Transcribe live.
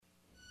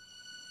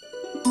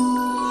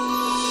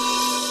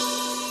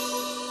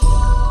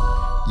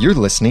You're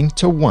listening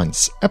to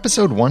Once,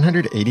 episode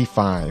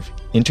 185,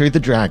 Enter the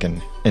Dragon,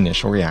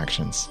 Initial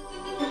Reactions.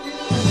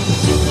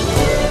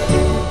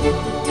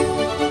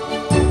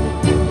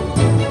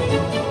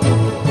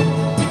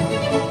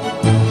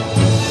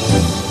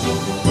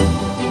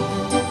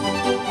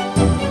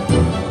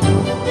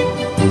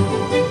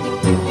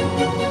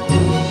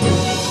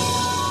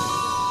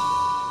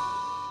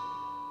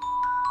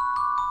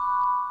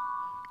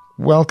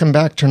 Welcome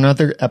back to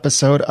another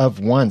episode of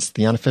Once,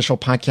 the unofficial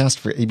podcast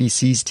for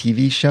ABC's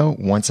TV show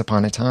Once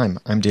Upon a Time.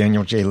 I'm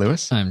Daniel J.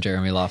 Lewis. I'm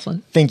Jeremy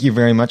Laughlin. Thank you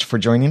very much for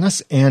joining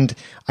us. And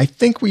I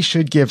think we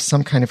should give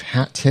some kind of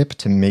hat tip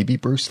to maybe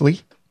Bruce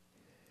Lee.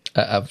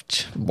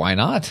 Why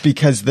not?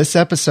 Because this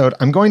episode,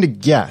 I'm going to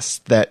guess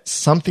that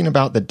something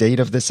about the date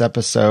of this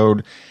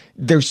episode,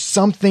 there's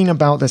something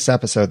about this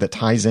episode that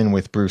ties in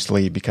with Bruce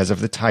Lee because of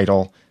the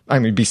title. I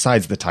mean,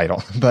 besides the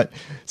title, but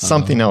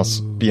something else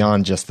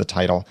beyond just the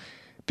title.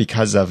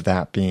 Because of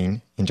that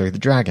being Enter the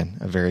Dragon,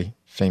 a very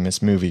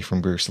famous movie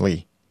from Bruce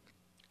Lee.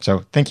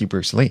 So thank you,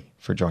 Bruce Lee,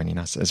 for joining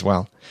us as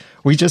well.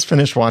 We just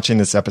finished watching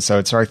this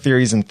episode, so our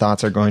theories and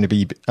thoughts are going to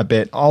be a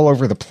bit all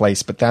over the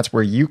place, but that's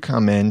where you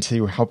come in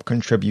to help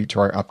contribute to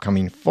our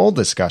upcoming full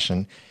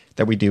discussion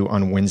that we do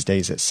on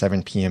Wednesdays at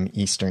 7 p.m.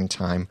 Eastern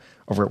Time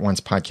over at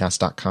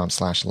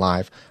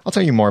oncepodcast.com/live. I'll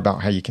tell you more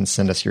about how you can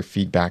send us your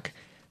feedback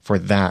for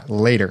that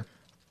later.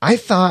 I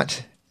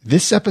thought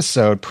this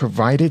episode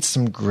provided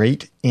some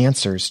great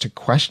answers to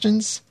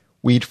questions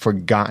we'd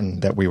forgotten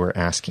that we were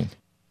asking.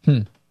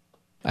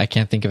 I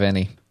can't think of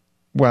any.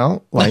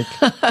 Well, like,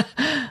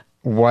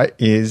 what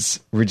is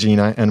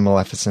Regina and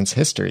Maleficent's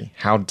history?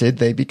 How did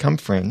they become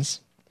friends?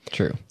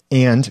 True.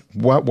 And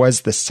what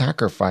was the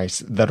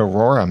sacrifice that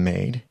Aurora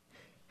made?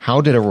 How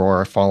did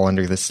Aurora fall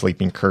under the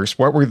sleeping curse?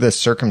 What were the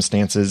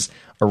circumstances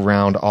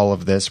around all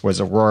of this?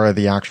 Was Aurora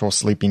the actual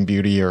sleeping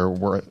beauty, or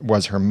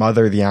was her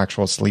mother the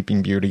actual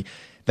sleeping beauty?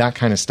 That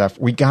kind of stuff.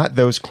 We got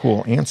those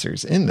cool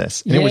answers in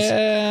this. And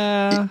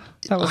that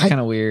was kind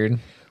of weird.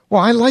 Well,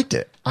 I liked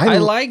it. I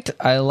liked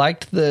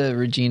the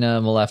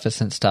Regina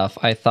Maleficent stuff.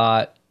 I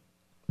thought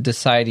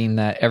deciding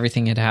that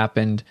everything had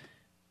happened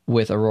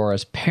with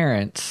Aurora's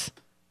parents,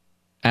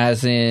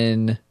 as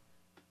in,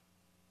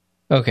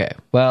 okay,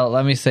 well,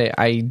 let me say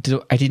I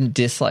didn't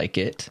dislike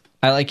it.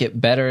 I like it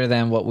better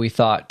than what we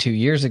thought 2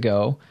 years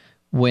ago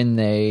when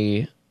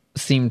they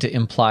seemed to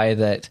imply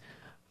that,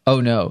 oh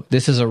no,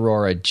 this is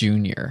Aurora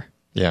Jr.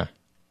 Yeah.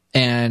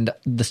 And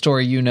the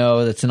story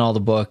that's in all the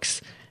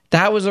books,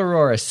 that was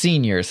Aurora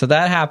Sr. So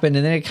that happened,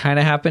 and then it kind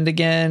of happened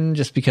again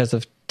just because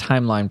of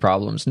timeline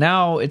problems.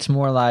 Now it's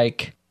more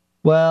like,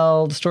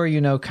 well, the story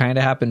kind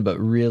of happened, but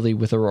really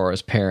with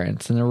Aurora's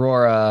parents. And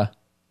Aurora,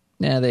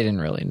 they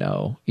didn't really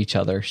know each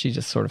other. She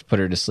just sort of put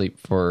her to sleep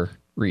for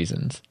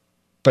reasons.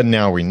 But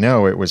now we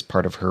know it was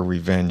part of her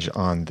revenge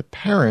on the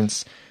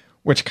parents,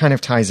 which kind of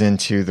ties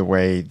into the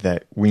way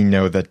that we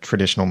know the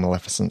traditional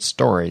Maleficent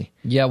story.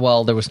 Yeah,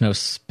 well, there was no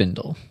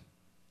spindle.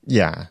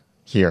 Yeah,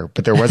 here.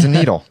 But there was a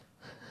needle.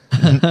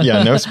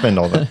 Yeah, no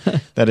spindle.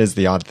 That is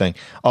the odd thing.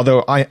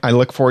 Although I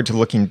look forward to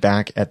looking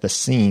back at the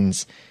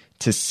scenes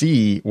to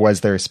see, was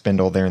there a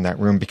spindle there in that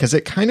room? Because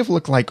it kind of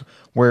looked like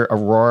where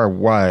Aurora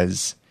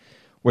was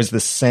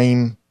the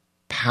same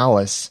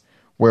palace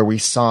where we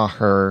saw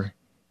her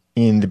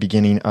in the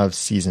beginning of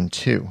season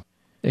 2.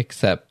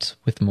 Except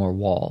with more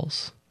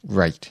walls.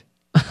 Right.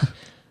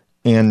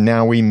 And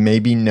now we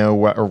maybe know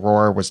what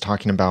Aurora was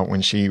talking about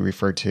when she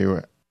referred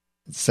to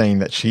saying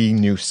that she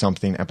knew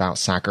something about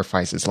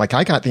sacrifices. Like,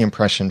 I got the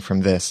impression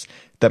from this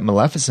that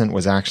Maleficent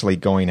was actually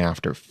going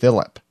after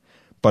Philip,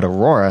 but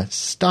Aurora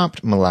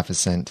stopped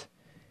Maleficent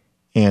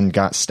and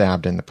got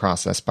stabbed in the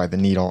process by the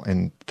needle,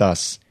 and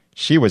thus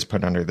she was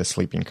put under the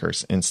sleeping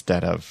curse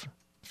instead of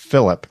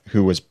Philip,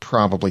 who was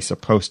probably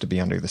supposed to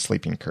be under the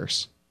sleeping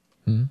curse.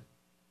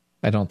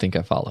 I don't think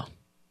I follow.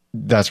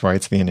 That's why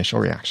it's the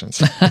initial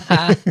reactions.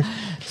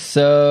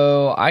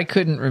 So I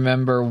couldn't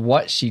remember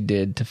what she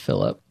did to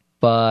Philip,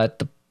 but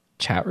the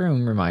chat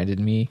room reminded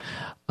me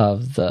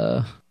of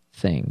the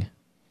thing.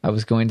 I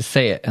was going to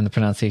say it, and the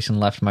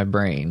pronunciation left my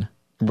brain.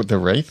 The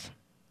Wraith?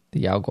 The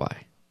Yao Guai.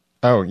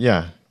 Oh,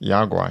 yeah.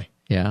 Yao Guai.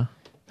 Yeah.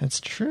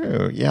 That's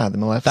true. Yeah, the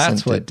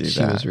Maleficent did do that. That's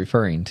what she was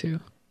referring to.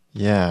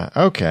 Yeah,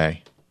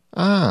 okay.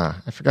 I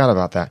forgot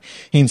about that.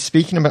 And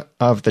speaking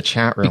of the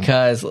chat room...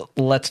 Because,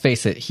 let's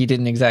face it, he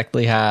didn't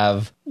exactly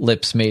have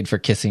lips made for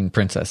kissing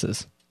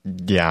princesses.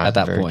 Yeah, at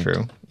that very point.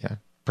 True. Yeah,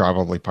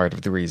 probably part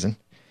of the reason.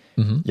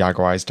 Mm-hmm.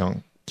 Yaguais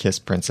don't kiss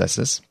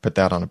princesses. Put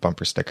that on a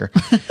bumper sticker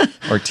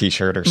or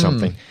t-shirt or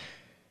something.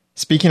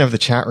 Speaking of the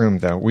chat room,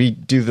 though, we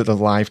do the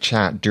live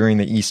chat during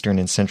the Eastern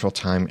and Central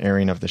Time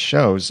airing of the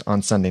shows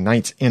on Sunday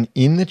nights. And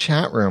in the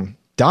chat room,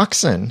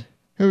 Dachshund,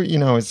 who,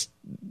 is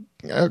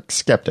a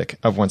skeptic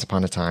of Once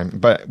Upon a Time,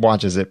 but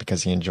watches it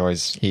because he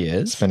enjoys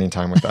spending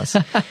time with us.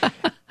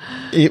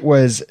 It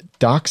was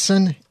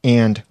Dachshund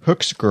and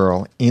Hook's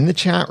girl in the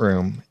chat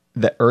room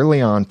that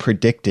early on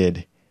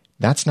predicted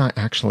that's not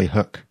actually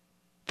Hook.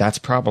 That's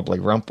probably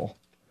Rumple.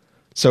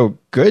 So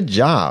good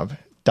job,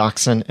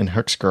 Dachshund and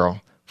Hook's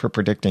girl, for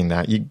predicting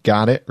that. You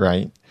got it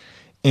right.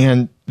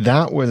 And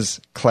That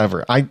was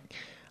clever.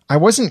 I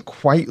wasn't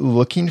quite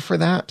looking for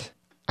that.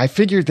 I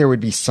figured there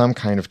would be some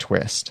kind of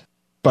twist,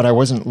 but I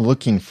wasn't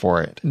looking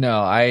for it.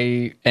 No,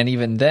 and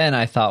even then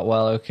I thought,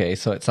 well, okay,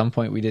 so at some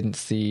point we didn't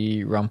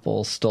see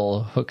Rumpel stole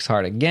Hook's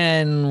heart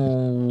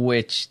again,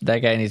 which that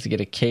guy needs to get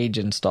a cage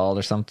installed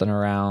or something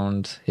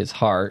around his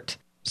heart.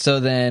 So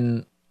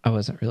then I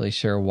wasn't really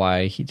sure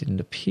why he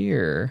didn't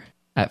appear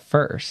at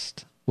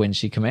first when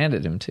she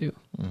commanded him to.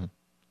 Mm-hmm.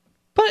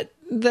 But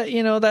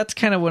that's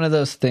kind of one of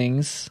those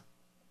things.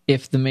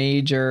 If the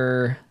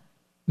major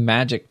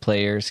Magic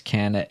players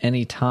can at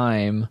any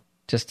time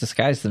just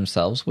disguise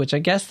themselves, which I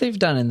guess they've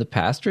done in the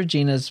past.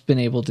 Regina's been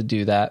able to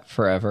do that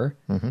forever.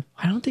 Mm-hmm.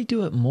 Why don't they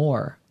do it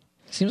more?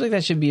 Seems like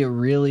that should be a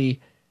really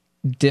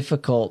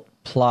difficult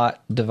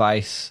plot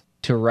device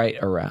to write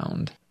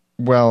around.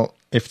 Well,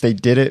 if they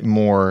did it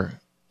more,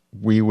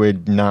 we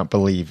would not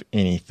believe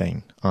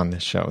anything on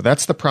this show.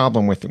 That's the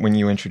problem with when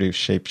you introduce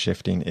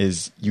shape-shifting,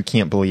 is you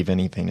can't believe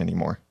anything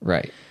anymore.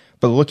 Right.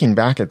 But looking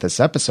back at this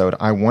episode,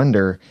 I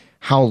wonder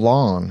how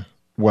long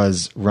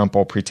was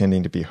Rumpel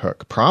pretending to be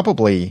Hook?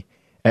 Probably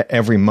at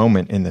every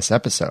moment in this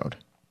episode.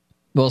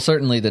 Well,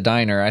 certainly the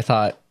diner, I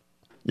thought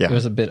it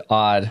was a bit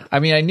odd. I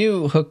mean, I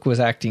knew Hook was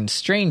acting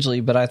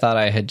strangely, but I thought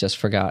I had just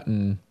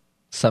forgotten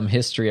some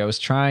history. It was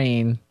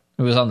on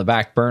the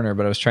back burner,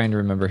 but I was trying to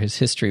remember his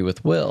history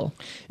with Will.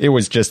 It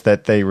was just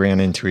that they ran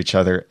into each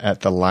other at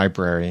the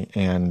library,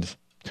 and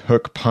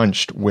Hook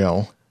punched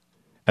Will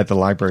at the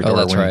library door. Oh,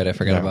 that's right. I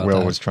forgot about Will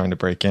that. Was trying to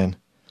break in.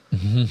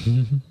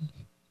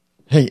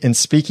 Hey, and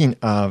speaking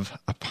of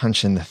a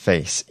punch in the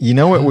face,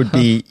 it would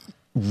be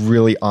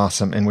really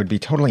awesome and would be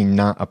totally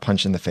not a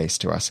punch in the face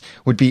to us,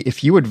 would be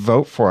if you would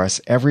vote for us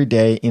every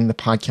day in the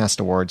podcast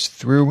awards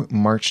through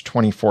March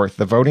 24th.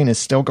 The voting is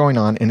still going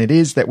on, and it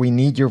is that we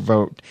need your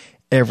vote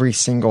every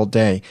single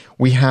day.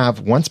 We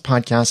have Once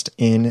Podcast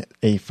in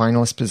a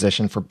finalist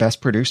position for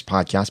Best Produced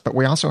Podcast, but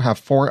we also have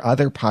 4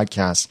 other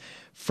podcasts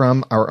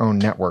from our own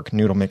network,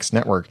 Noodle Mix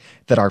Network,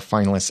 that are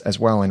finalists as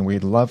well, and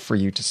we'd love for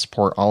you to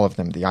support all of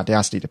them. The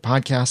Audacity to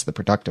Podcast, The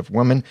Productive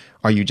Woman,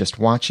 Are You Just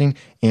Watching,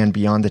 and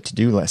Beyond the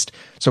To-Do List.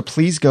 So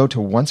please go to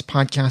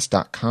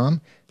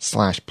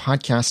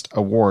oncepodcast.com/podcast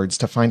awards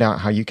to find out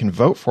how you can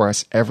vote for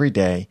us every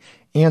day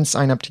and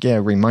sign up to get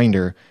a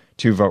reminder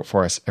to vote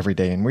for us every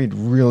day. And we'd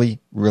really,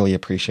 really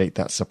appreciate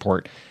that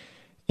support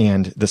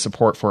and the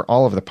support for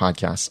all of the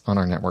podcasts on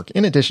our network,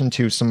 in addition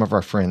to some of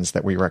our friends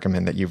that we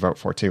recommend that you vote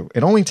for too.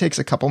 It only takes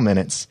a couple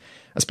minutes,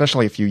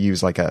 especially if you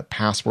use like a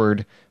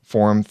password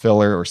form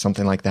filler or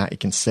something like that. It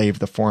can save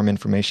the form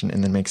information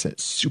and then makes it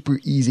super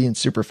easy and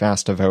super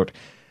fast to vote.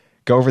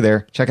 Go over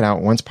there, check it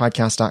out,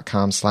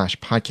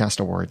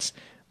 oncepodcast.com/podcast awards.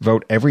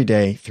 Vote every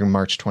day through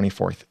March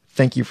 24th.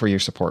 Thank you for your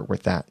support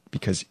with that,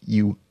 because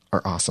you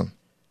are awesome.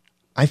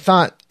 I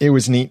thought it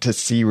was neat to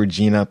see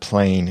Regina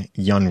playing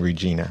young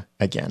Regina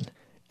again.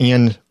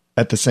 And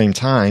at the same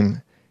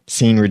time,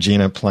 seeing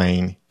Regina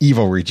playing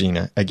evil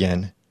Regina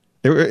again.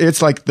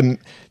 It's like the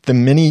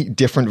many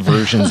different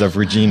versions of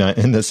Regina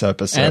in this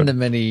episode. And the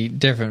many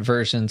different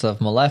versions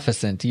of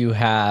Maleficent. You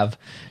have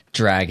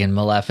Dragon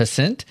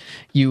Maleficent.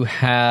 You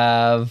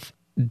have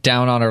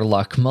Down on Her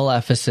Luck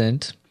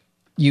Maleficent.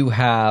 You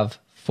have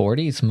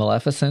 40s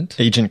Maleficent.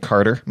 Agent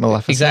Carter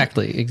Maleficent.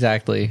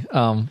 Exactly.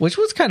 Which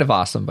was kind of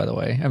awesome, by the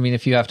way. I mean,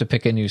 if you have to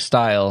pick a new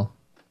style,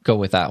 go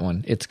with that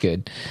one. It's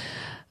good.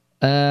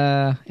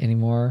 Any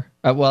more?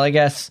 Well, I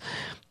guess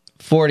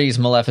 40s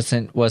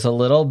Maleficent was a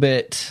little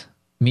bit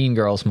Mean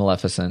Girls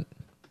Maleficent,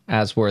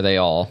 as were they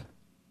all.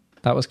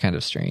 That was kind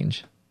of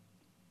strange.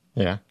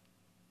 Yeah.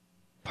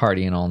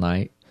 Partying all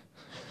night.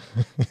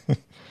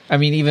 I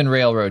mean, even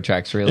railroad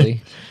tracks,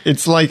 really.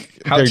 It's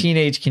like... How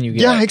teenage can you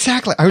get? Yeah,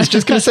 exactly. I was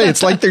just going to say,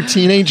 it's like they're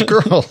teenage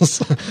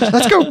girls.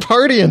 Let's go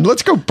partying.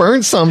 Let's go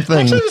burn something.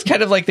 Actually, it was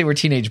kind of like they were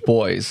teenage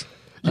boys.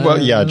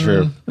 Well, yeah,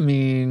 true. I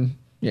mean,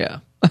 yeah.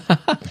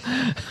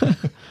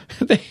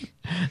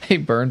 They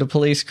burned a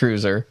police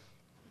cruiser.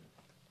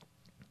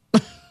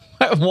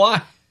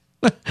 Why?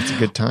 It's a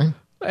good time.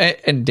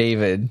 And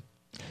David,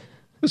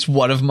 it's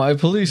one of my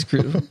police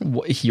cruisers.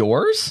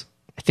 Yours?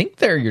 I think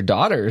they're your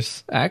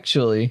daughters,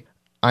 actually.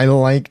 I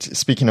liked,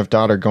 speaking of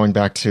daughter, going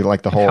back to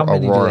like the whole How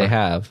many Aurora. Do they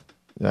have?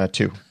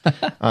 2.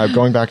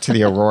 Going back to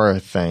the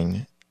Aurora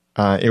thing,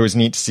 it was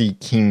neat to see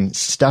King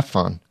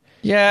Stefan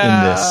in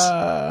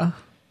this.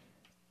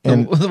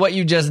 And what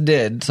you just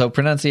did. So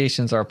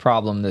pronunciations are a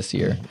problem this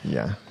year.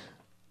 Yeah.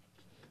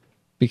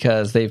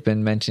 Because they've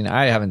been mentioning,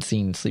 I haven't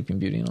seen Sleeping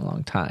Beauty in a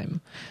long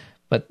time,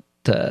 but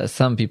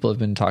some people have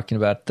been talking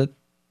about that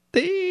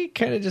they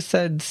kind of just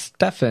said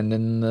Stefan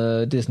in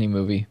the Disney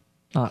movie,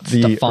 not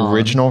the Stefan.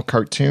 Original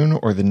cartoon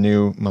or the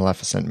new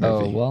Maleficent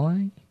movie? Oh, well,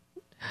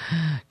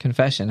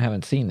 confession,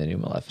 haven't seen the new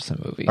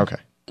Maleficent movie. Okay.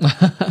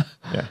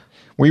 Yeah.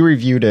 We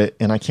reviewed it,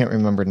 and I can't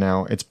remember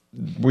now.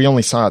 We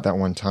only saw it that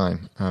one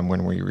time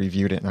when we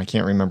reviewed it, and I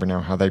can't remember now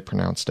how they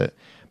pronounced it.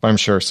 But I'm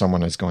sure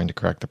someone is going to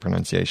correct the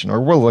pronunciation, or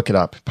we'll look it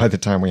up by the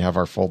time we have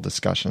our full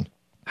discussion.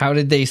 How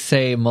did they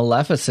say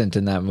Maleficent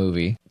in that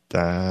movie?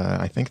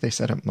 I think they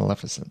said it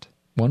Maleficent.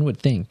 One would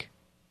think.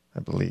 I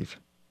believe.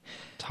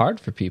 It's hard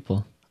for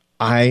people.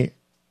 I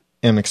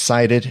am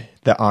excited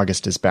that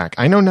August is back.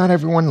 I know not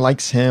everyone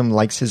likes him,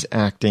 likes his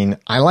acting.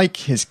 I like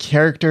his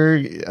character,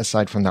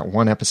 aside from that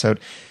one episode.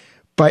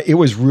 But it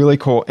was really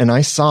cool. And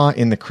I saw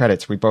in the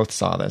credits, we both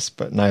saw this,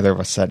 but neither of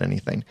us said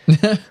anything.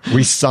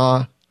 We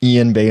saw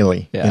Ian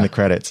Bailey in the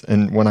credits.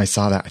 And when I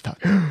saw that, I thought,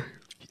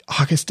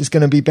 August is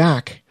going to be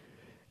back.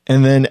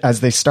 And then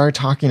as they start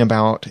talking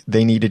about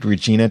they needed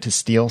Regina to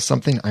steal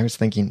something, I was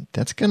thinking,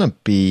 that's going to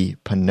be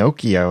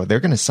Pinocchio.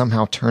 They're going to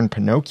somehow turn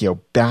Pinocchio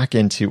back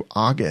into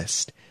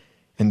August.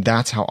 And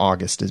that's how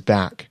August is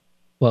back.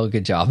 Well,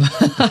 good job.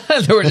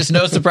 There were just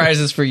no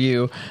surprises for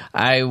you.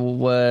 I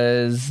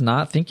was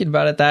not thinking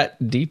about it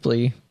that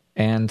deeply.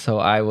 And so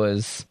I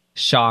was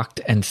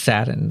shocked and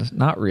saddened.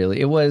 Not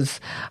really.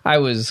 I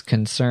was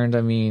concerned.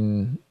 I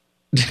mean,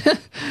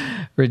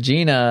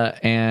 Regina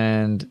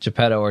and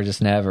Geppetto are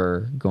just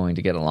never going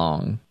to get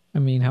along. I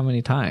mean, how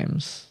many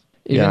times?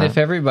 Even if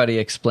everybody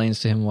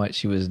explains to him what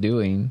she was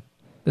doing,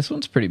 this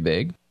one's pretty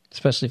big,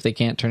 especially if they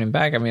can't turn him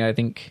back. I mean, I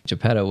think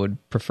Geppetto would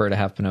prefer to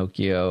have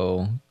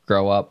Pinocchio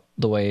grow up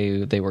the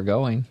way they were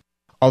going.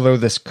 Although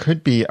this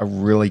could be a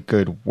really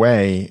good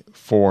way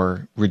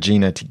for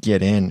Regina to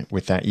get in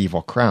with that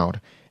evil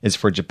crowd, is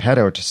for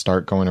Geppetto to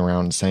start going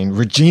around saying,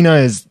 Regina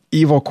is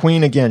evil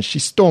queen again. She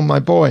stole my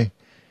boy.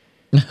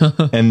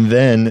 And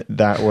then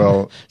that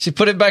will... She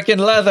put it back in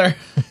leather.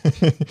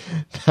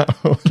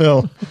 That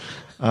will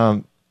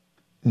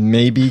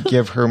maybe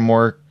give her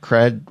more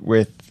cred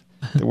with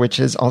the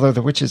witches, although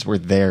the witches were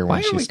there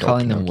when she stole Pinocchio. Why are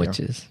we calling them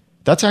witches?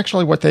 That's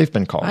actually what they've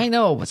been called. I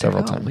know, but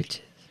several they're not times.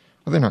 witches.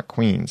 Well, they're not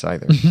queens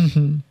either.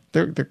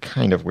 They're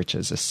kind of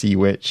witches. A sea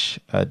witch,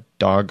 a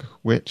dog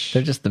witch.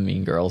 They're just the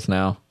mean girls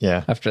now.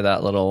 Yeah. After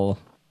that little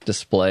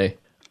display.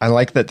 I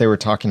like that they were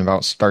talking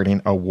about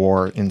starting a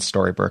war in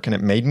Storybrooke, and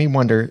it made me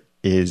wonder,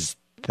 is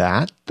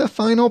that the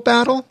final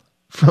battle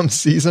from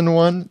season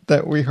 1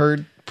 that we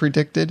heard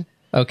predicted?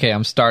 Okay,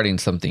 I'm starting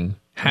something.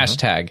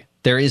 Hashtag,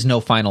 there is no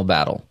final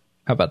battle.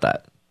 How about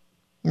that?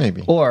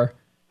 Maybe. Or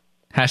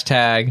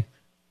hashtag,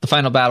 the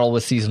final battle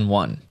was season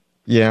 1.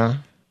 Yeah.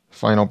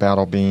 Final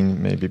battle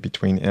being maybe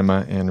between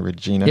Emma and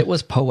Regina. It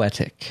was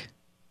poetic,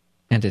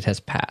 and it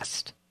has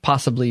passed.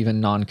 Possibly even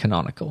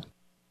non-canonical.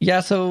 Yeah,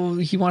 so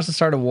he wants to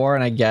start a war,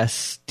 and I guess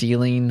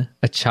stealing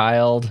a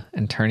child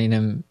and turning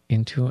him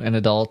into an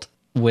adult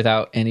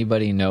without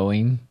anybody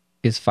knowing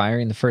is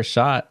firing the first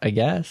shot, I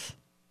guess.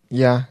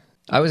 Yeah.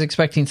 I was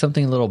expecting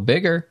something a little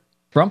bigger.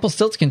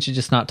 Rumpelstiltskin should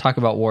just not talk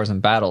about wars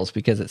and battles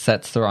because it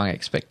sets the wrong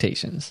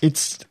expectations.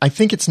 I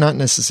think it's not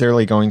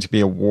necessarily going to be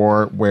a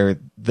war where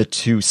the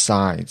two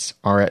sides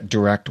are at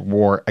direct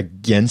war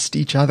against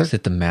each other. Is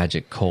it the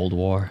magic Cold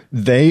War?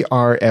 They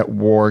are at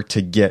war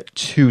to get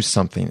to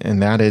something,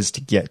 and that is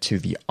to get to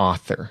the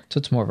author. So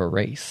it's more of a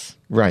race.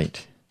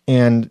 Right.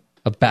 And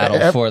a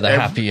battle for the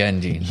happy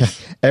ending. Yeah,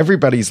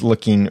 everybody's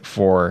looking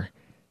for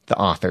the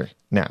author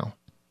now.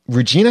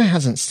 Regina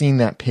hasn't seen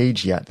that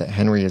page yet that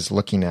Henry is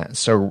looking at.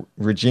 So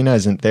Regina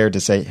isn't there to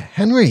say,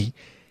 Henry,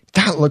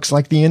 that looks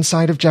like the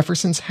inside of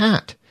Jefferson's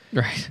hat.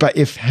 Right. But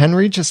if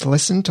Henry just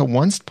listened to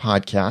one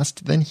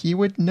podcast, then he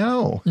would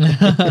know.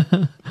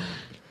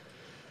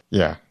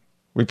 Yeah,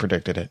 we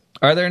predicted it.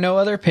 Are there no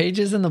other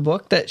pages in the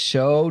book that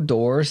show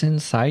doors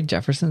inside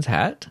Jefferson's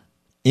hat?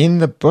 In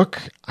the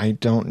book, I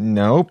don't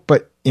know.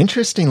 But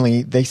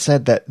interestingly, they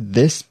said that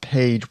this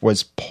page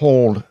was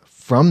pulled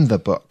from the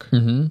book.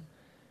 Mm-hmm.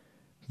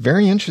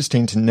 Very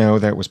interesting to know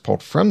that it was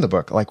pulled from the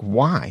book. Like,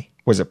 why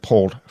was it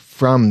pulled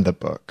from the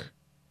book?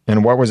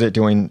 And what was it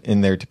doing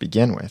in there to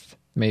begin with?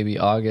 Maybe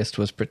August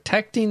was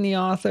protecting the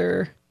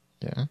author.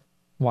 Yeah.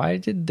 Why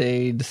did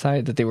they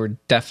decide that they were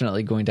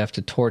definitely going to have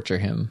to torture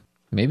him?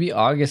 Maybe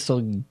August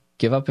will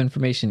give up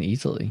information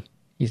easily.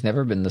 He's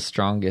never been the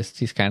strongest.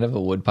 He's kind of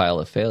a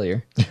woodpile of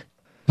failure.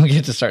 We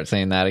get to start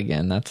saying that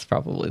again. That's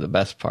probably the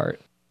best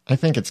part. I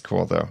think it's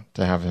cool, though,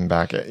 to have him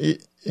back,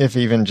 if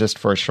even just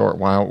for a short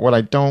while. What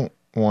I don't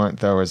want,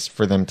 though, is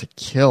for them to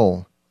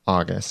kill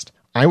August.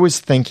 I was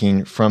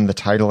thinking from the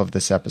title of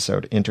this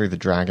episode, Enter the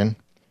Dragon,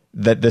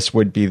 that this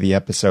would be the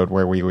episode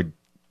where we would,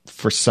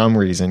 for some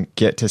reason,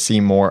 get to see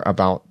more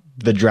about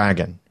the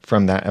dragon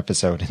from that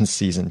episode in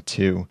season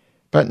 2.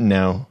 But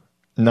no,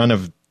 none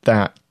of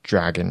that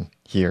dragon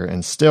here,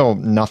 and still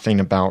nothing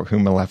about who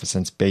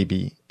Maleficent's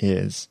baby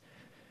is.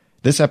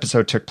 This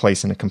episode took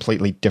place in a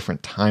completely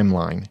different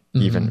timeline,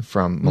 even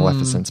from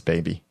Maleficent's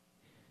baby.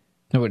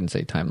 I wouldn't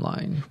say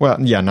timeline. Well,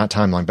 yeah, not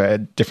timeline, but a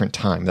different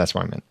time. That's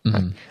what I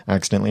meant. I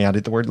accidentally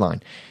added the word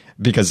line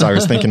because I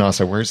was thinking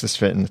also, where's this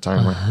fit in the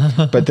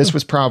timeline? But this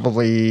was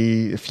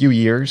probably a few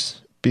years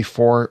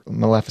before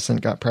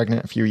Maleficent got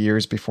pregnant, a few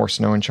years before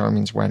Snow and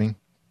Charming's wedding,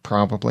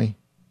 probably.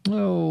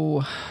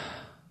 Oh,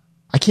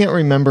 I can't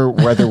remember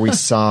whether when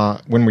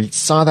we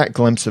saw that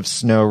glimpse of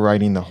Snow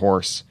riding the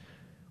horse,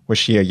 was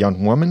she a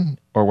young woman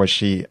or was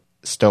she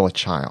still a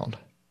child?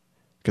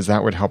 Because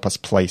that would help us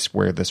place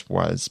where this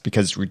was.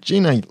 Because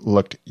Regina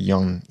looked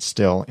young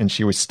still, and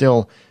she was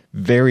still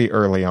very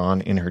early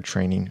on in her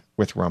training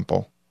with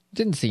Rumple.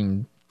 didn't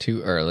seem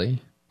too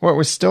early. Well, it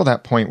was still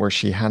that point where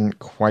she hadn't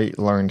quite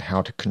learned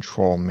how to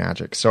control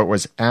magic. So it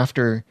was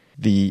after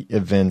the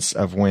events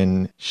of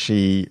when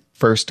she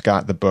first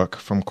got the book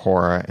from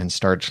Cora and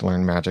started to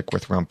learn magic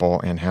with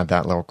Rumple and had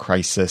that little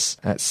crisis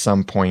at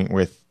some point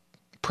with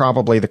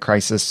probably the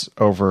crisis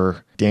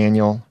over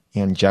Daniel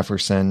and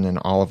Jefferson and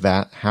all of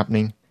that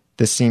happening.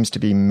 This seems to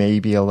be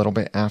maybe a little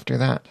bit after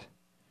that.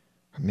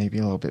 Maybe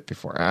a little bit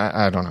before.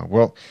 I don't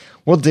know.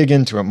 We'll dig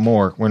into it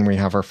more when we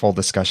have our full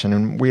discussion,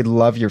 and we'd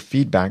love your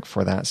feedback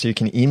for that. So you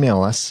can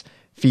email us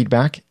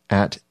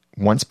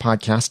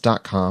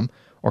feedback@oncepodcast.com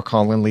or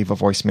call and leave a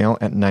voicemail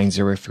at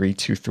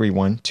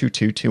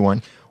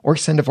 903-231-2221 or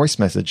send a voice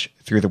message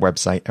through the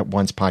website at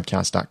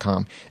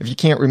oncepodcast.com. If you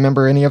can't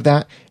remember any of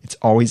that, it's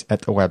always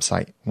at the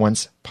website,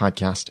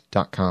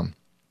 oncepodcast.com.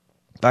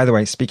 By the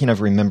way, speaking of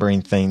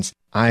remembering things,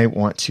 I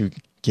want to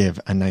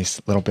give a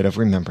nice little bit of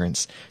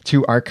remembrance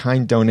to our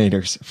kind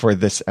donators for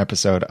this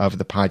episode of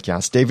the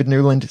podcast. David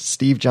Newland,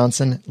 Steve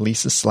Johnson,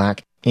 Lisa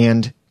Slack,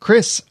 and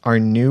Chris, our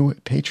new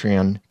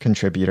Patreon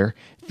contributor.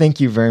 Thank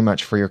you very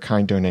much for your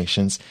kind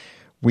donations.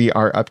 We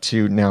are up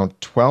to now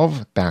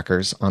 12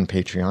 backers on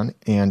Patreon,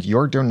 and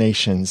your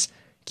donations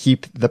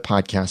keep the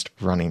podcast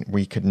running.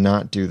 We could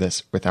not do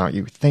this without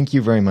you. Thank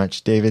you very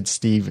much, David,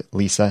 Steve,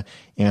 Lisa,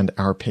 and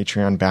our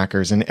Patreon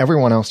backers, and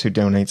everyone else who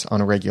donates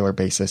on a regular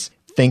basis.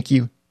 Thank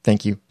you.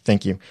 Thank you.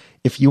 Thank you.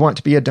 If you want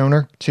to be a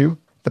donor to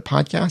the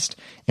podcast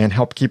and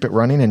help keep it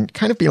running and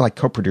kind of be like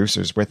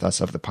co-producers with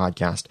us of the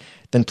podcast,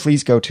 then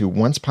please go to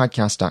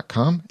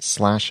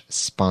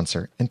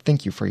oncepodcast.com/sponsor. And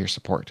thank you for your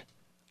support.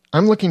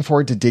 I'm looking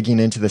forward to digging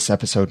into this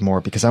episode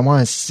more because I want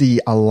to see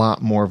a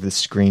lot more of the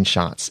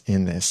screenshots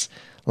in this.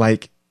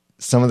 Like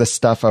some of the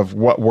stuff of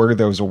what were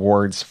those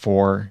awards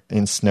for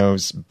in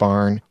Snow's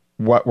barn?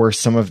 What were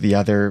some of the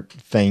other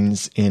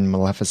things in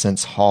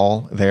Maleficent's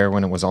hall there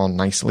when it was all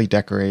nicely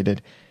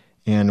decorated?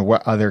 And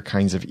what other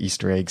kinds of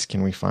Easter eggs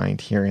can we find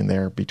here and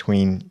there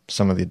between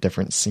some of the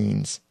different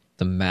scenes?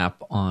 The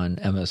map on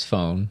Emma's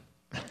phone,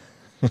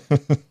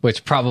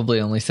 which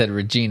probably only said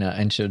Regina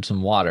and showed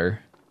some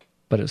water,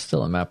 but it's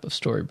still a map of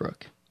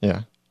Storybrooke.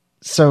 Yeah.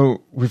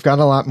 So we've got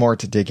a lot more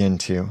to dig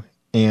into.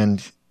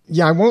 And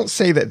yeah, I won't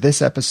say that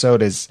this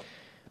episode is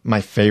my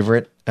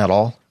favorite at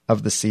all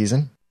of the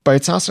season, but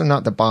it's also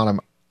not the bottom.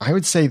 I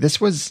would say this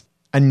was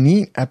a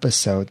neat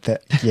episode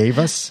that gave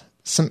us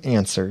some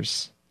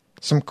answers.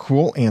 Some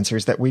cool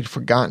answers that we'd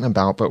forgotten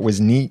about, but was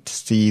neat to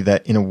see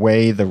that in a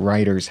way the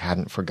writers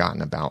hadn't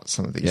forgotten about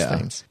some of these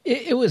things.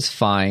 It was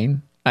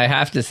fine. I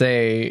have to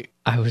say,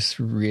 I was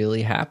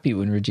really happy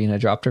when Regina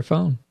dropped her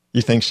phone.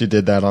 You think she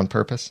did that on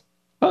purpose?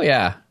 Oh,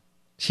 yeah.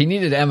 She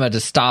needed Emma to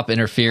stop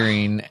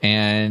interfering,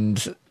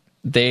 and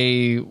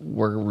they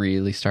were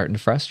really starting to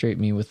frustrate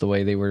me with the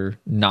way they were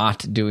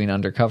not doing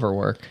undercover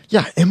work.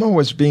 Yeah, Emma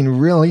was being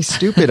really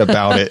stupid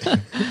about it.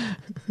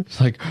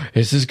 It's like,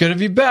 this is going to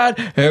be bad.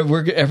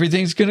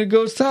 Everything's going to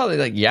go south.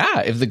 Like,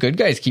 yeah, if the good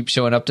guys keep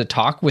showing up to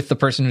talk with the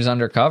person who's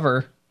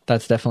undercover,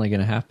 that's definitely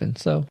going to happen.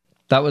 So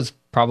that was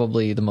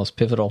probably the most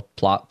pivotal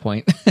plot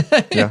point.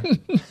 Yeah.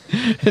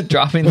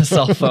 Dropping the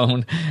cell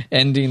phone,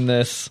 ending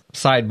this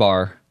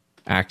sidebar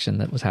action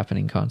that was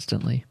happening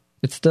constantly.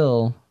 It's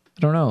still,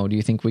 I don't know. Do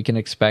you think we can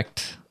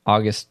expect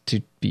August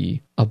to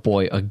be a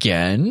boy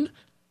again?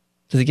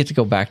 Does he get to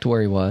go back to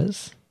where he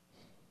was?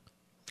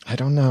 I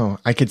don't know.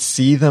 I could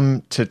see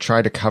them to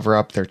try to cover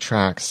up their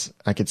tracks.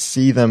 I could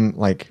see them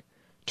like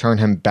turn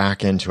him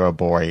back into a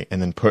boy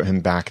and then put him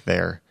back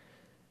there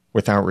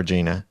without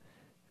Regina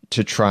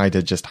to try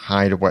to just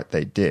hide what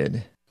they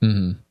did.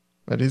 Mm-hmm.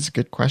 That is a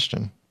good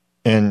question.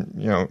 And,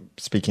 you know,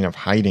 speaking of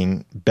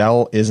hiding,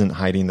 Belle isn't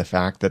hiding the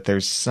fact that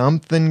there's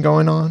something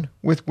going on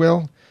with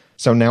Will.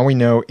 So now we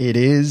know it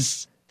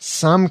is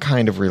some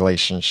kind of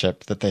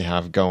relationship that they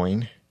have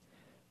going.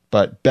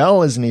 But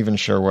Belle isn't even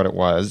sure what it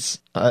was,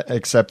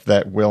 except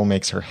that Will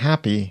makes her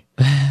happy.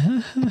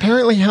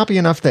 Apparently happy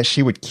enough that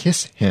she would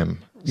kiss him.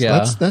 So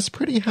yeah. That's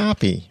pretty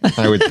happy,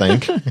 I would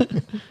think.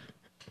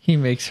 He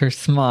makes her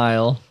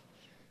smile.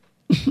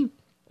 And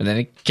then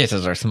he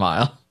kisses her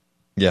smile.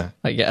 Yeah.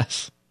 I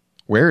guess.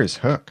 Where is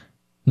Hook?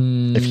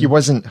 If he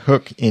wasn't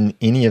Hook in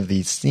any of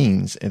these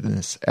scenes in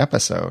this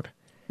episode.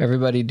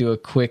 Everybody do a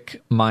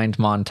quick mind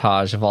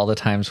montage of all the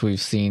times we've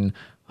seen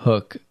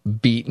Hook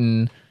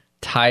beaten,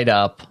 tied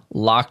up,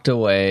 locked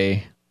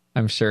away.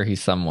 I'm sure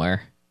he's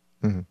somewhere.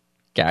 Mm-hmm.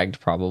 Gagged,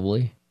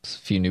 probably. Just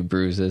a few new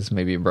bruises,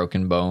 maybe a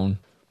broken bone.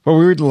 Well,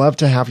 we would love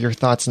to have your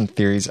thoughts and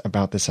theories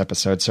about this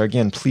episode. So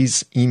again,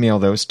 please email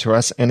those to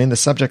us. And in the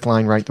subject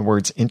line, write the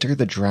words Enter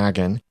the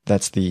Dragon.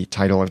 That's the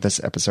title of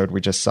this episode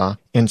we just saw.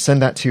 And send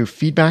that to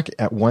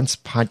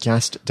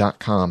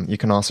feedback@oncepodcast.com. You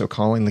can also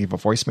call and leave a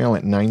voicemail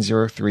at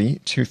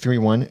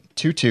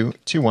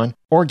 903-231-2221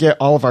 or get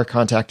all of our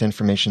contact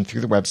information through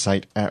the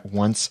website at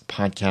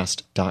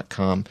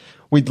oncepodcast.com.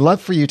 We'd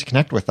love for you to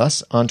connect with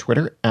us on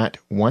Twitter at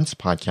Once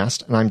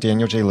Podcast, and I'm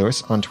Daniel J.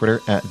 Lewis on Twitter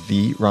at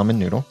The Ramen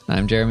Noodle.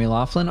 I'm Jeremy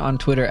Laughlin on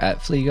Twitter at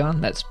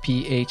Phlegon. That's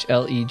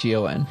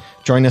Phlegon.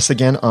 Join us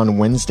again on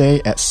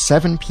Wednesday at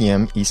 7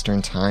 p.m.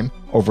 Eastern Time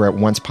over at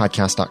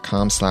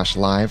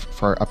oncepodcast.com/live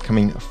for our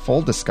upcoming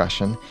full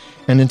discussion.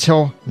 And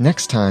until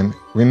next time,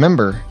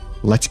 remember,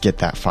 let's get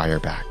that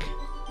fire back.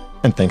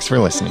 And thanks for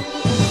listening.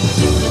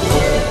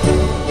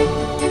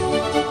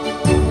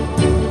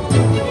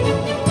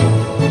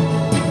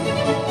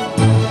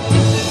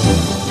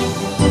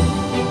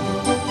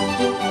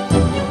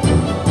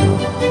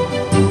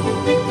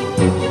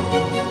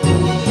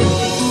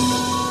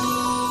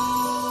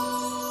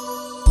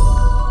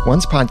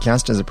 Once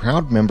Podcast is a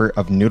proud member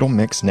of Noodle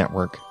Mix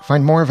Network.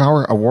 Find more of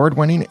our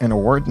award-winning and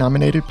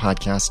award-nominated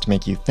podcasts to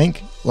make you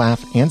think,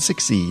 laugh, and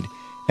succeed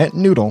at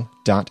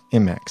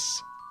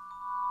noodle.mx.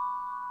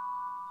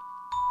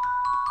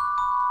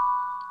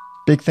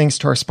 Big thanks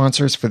to our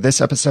sponsors for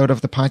this episode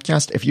of the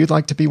podcast. If you'd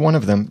like to be one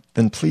of them,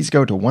 then please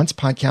go to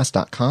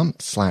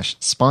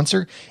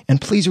oncepodcast.com/sponsor,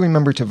 and please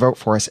remember to vote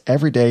for us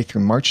every day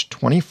through March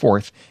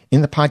 24th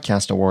in the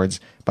Podcast Awards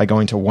by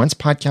going to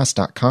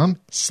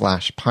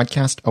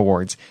oncepodcast.com/podcast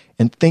awards.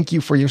 And thank you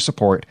for your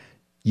support.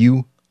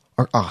 You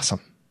are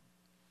awesome.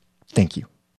 Thank you.